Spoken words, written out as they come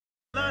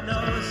I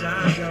know is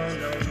I don't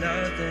know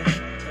nothing.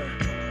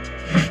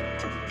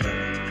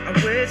 I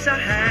wish I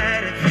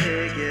had it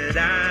figured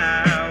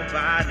out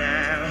by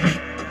now.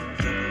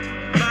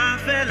 My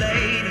fair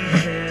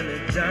lady's in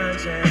a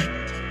dungeon.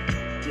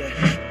 Yeah.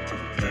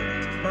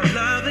 My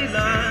lovely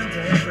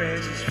London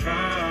Bridge is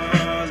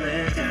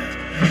falling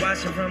down.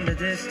 Watching from the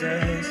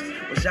distance,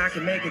 wish I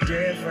could make a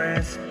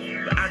difference,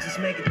 but I just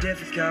make it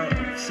difficult.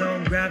 So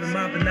I'm grabbing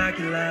my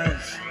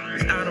binoculars,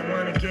 'cause I don't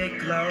wanna get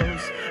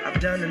close. I've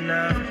done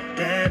enough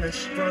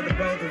damage for the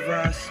both of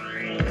us.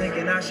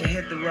 Thinking I should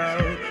hit the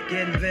road,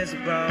 get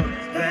invisible,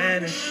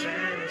 vanish.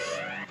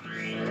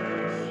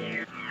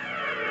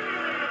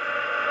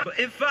 But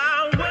if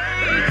I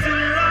wait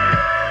too long,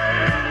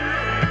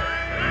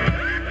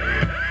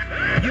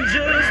 you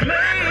just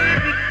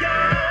made me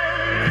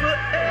gone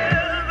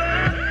forever,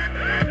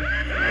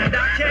 and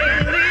I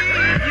can't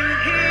leave you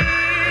here.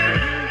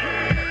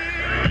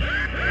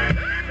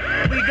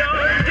 We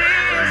gon'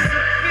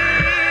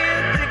 disappear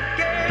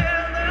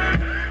together.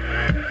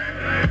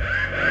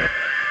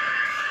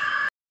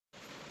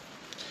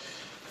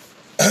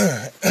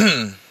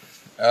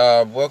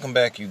 Welcome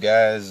back, you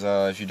guys.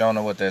 If you don't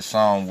know what that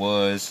song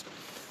was,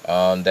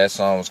 that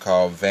song was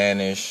called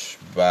Vanish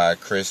by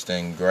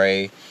Kristen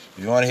Gray. If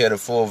you want to hear the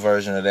full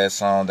version of that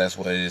song, that's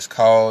what it is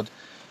called,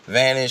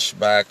 Vanish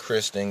by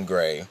Kristen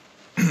Gray.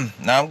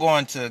 Now I'm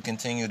going to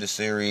continue the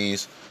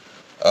series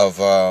of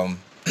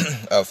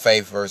of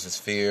faith versus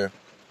fear.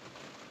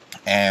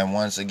 And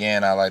once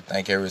again, I'd like to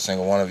thank every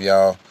single one of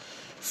y'all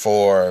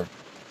for,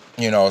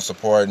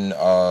 supporting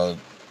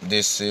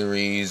this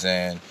series,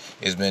 and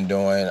it's been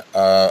doing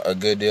a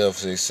good deal of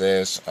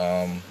success.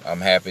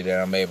 I'm happy that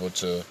I'm able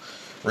to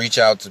reach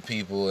out to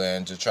people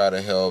and to try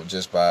to help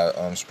just by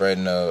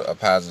spreading a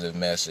positive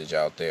message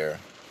out there.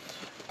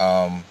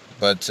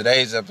 But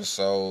today's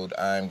episode,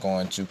 I'm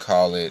going to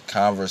call it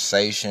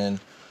Conversation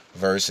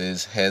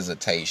versus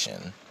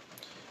Hesitation.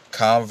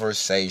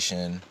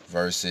 Conversation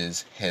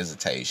versus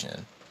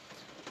hesitation.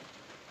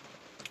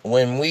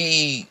 When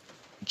we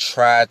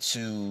try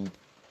to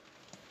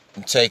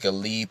take a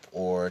leap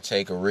or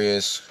take a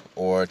risk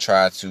or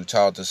try to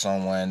talk to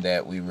someone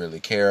that we really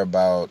care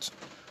about,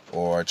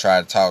 or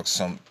try to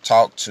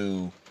talk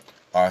to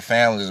our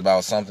families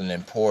about something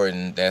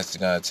important that's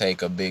going to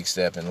take a big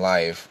step in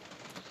life,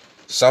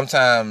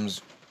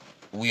 sometimes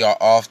we are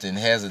often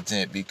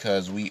hesitant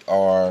because we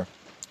are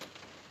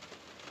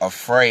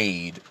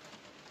afraid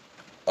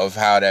of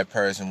how that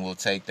person will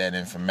take that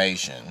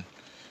information.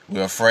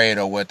 We're afraid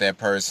of what that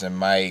person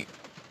might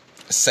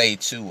say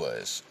to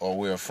us, or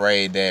we're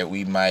afraid that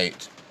we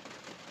might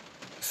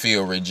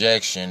feel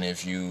rejection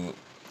if you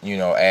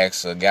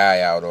ask a guy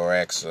out or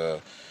ask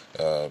a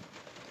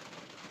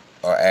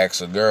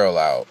girl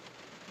out.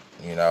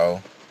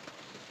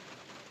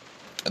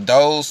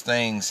 Those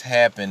things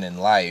happen in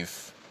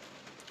life,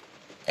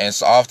 and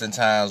so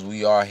oftentimes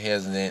we are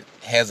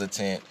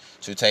hesitant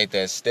to take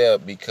that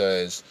step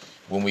because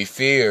when we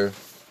fear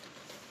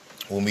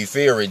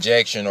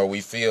rejection, or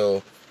we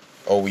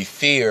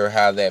fear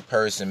how that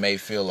person may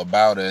feel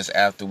about us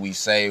after we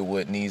say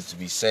what needs to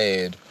be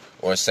said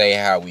or say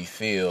how we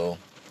feel,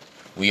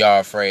 we are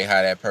afraid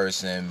how that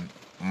person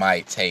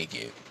might take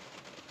it.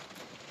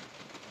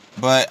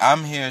 But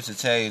I'm here to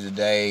tell you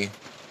today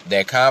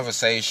that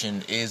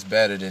conversation is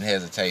better than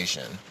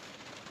hesitation.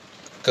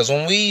 Because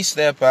when we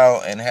step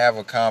out and have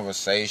a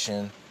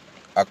conversation,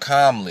 a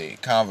calmly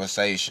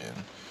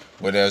conversation,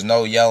 where there's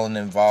no yelling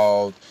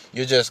involved,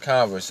 you're just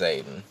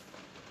conversating.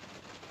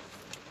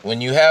 When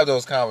you have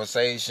those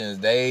conversations,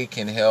 they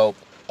can help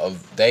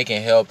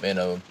in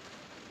a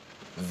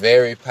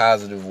very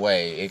positive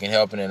way. It can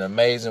help in an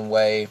amazing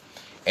way,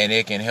 and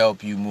it can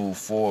help you move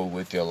forward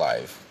with your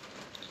life.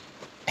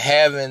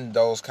 Having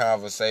those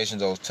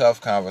conversations, those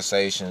tough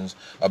conversations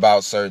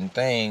about certain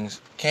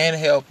things, can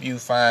help you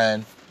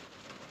find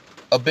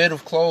a bit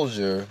of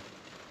closure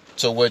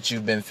to what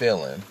you've been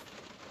feeling.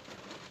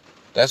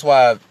 That's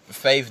why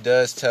faith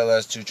does tell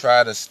us to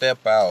try to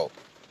step out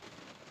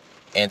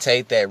and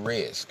take that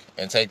risk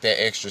and take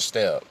that extra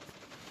step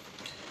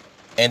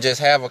and just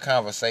have a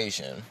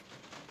conversation.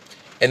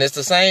 And it's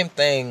the same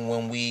thing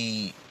when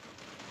we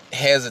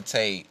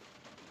hesitate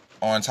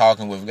on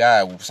talking with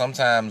God.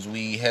 Sometimes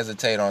we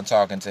hesitate on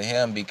talking to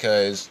Him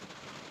because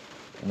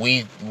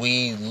we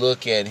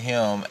look at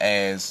Him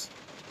as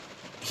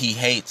He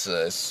hates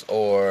us,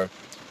 or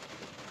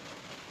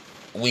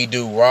we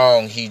do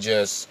wrong, He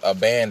just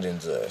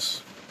abandons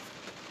us.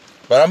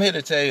 But I'm here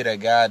to tell you that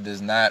God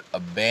does not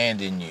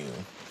abandon you.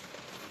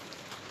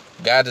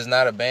 God does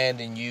not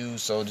abandon you,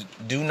 so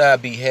do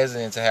not be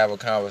hesitant to have a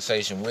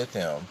conversation with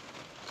Him.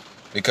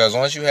 Because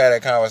once you have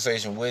that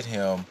conversation with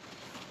Him,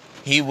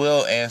 He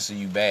will answer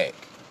you back.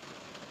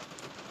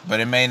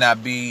 But it may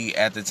not be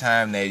at the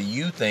time that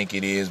you think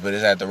it is, but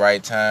it's at the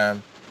right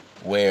time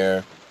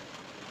where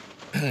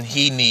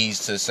He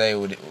needs to say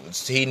what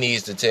He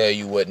needs to tell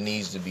you what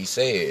needs to be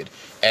said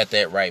at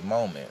that right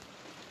moment.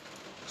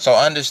 So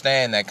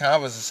understand that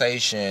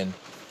conversation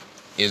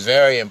is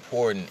very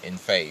important in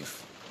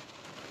faith.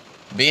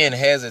 Being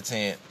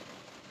hesitant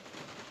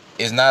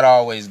is not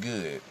always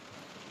good.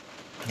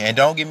 And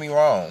don't get me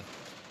wrong,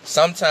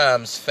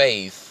 sometimes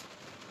faith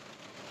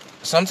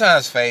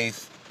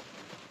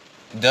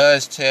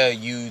does tell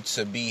you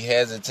to be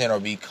hesitant or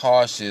be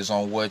cautious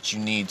on what you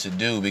need to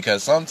do,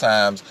 because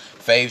sometimes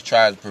faith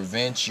tries to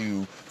prevent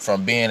you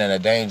from being in a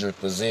dangerous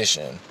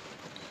position.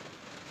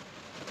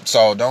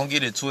 So don't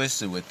get it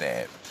twisted with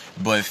that.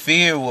 But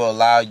fear will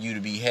allow you to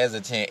be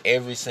hesitant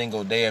every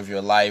single day of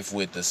your life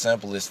with the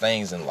simplest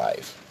things in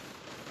life.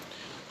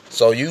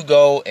 So you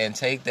go and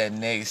take that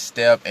next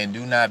step and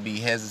do not be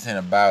hesitant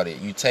about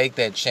it. You take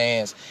that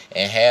chance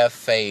and have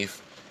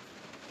faith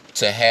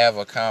to have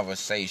a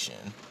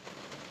conversation.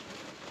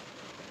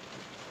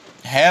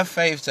 Have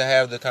faith to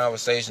have the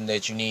conversation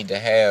that you need to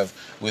have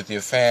with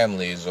your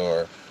families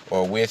or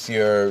with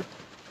your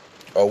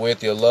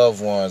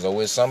loved ones or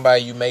with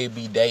somebody you may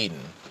be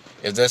dating.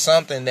 If there's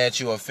something that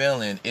you are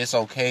feeling, it's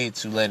okay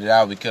to let it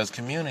out, because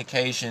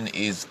communication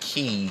is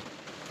key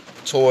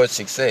towards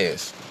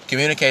success.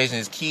 Communication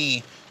is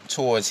key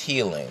towards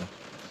healing.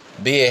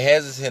 Being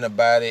hesitant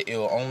about it, it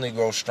will only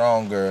grow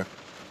stronger.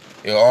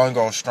 It will only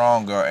grow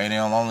stronger, and it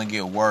will only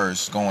get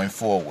worse going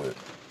forward.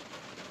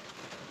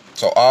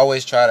 So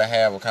always try to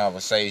have a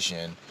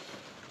conversation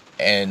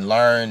and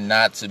learn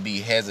not to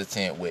be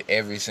hesitant with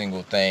every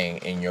single thing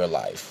in your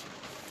life.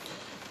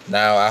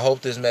 Now, I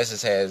hope this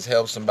message has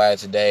helped somebody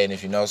today, and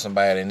if you know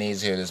somebody that needs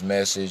to hear this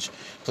message,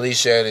 please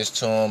share this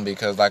to them,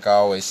 because like I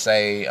always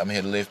say, I'm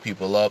here to lift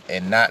people up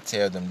and not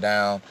tear them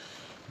down.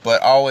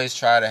 But always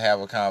try to have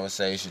a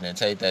conversation and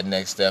take that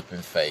next step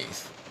in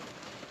faith.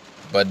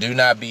 But do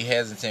not be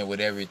hesitant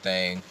with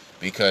everything,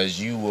 because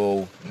you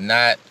will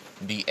not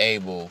be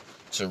able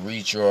to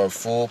reach your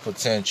full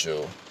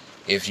potential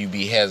if you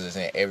be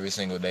hesitant every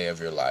single day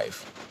of your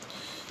life.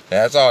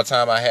 That's all the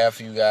time I have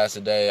for you guys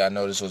today. I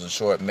know this was a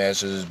short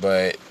message,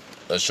 but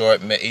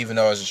even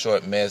though it's a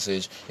short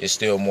message, it's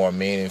still more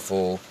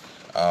meaningful.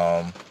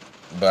 But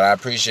I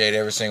appreciate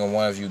every single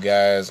one of you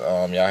guys.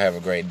 Y'all have a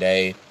great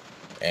day,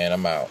 and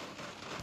I'm out.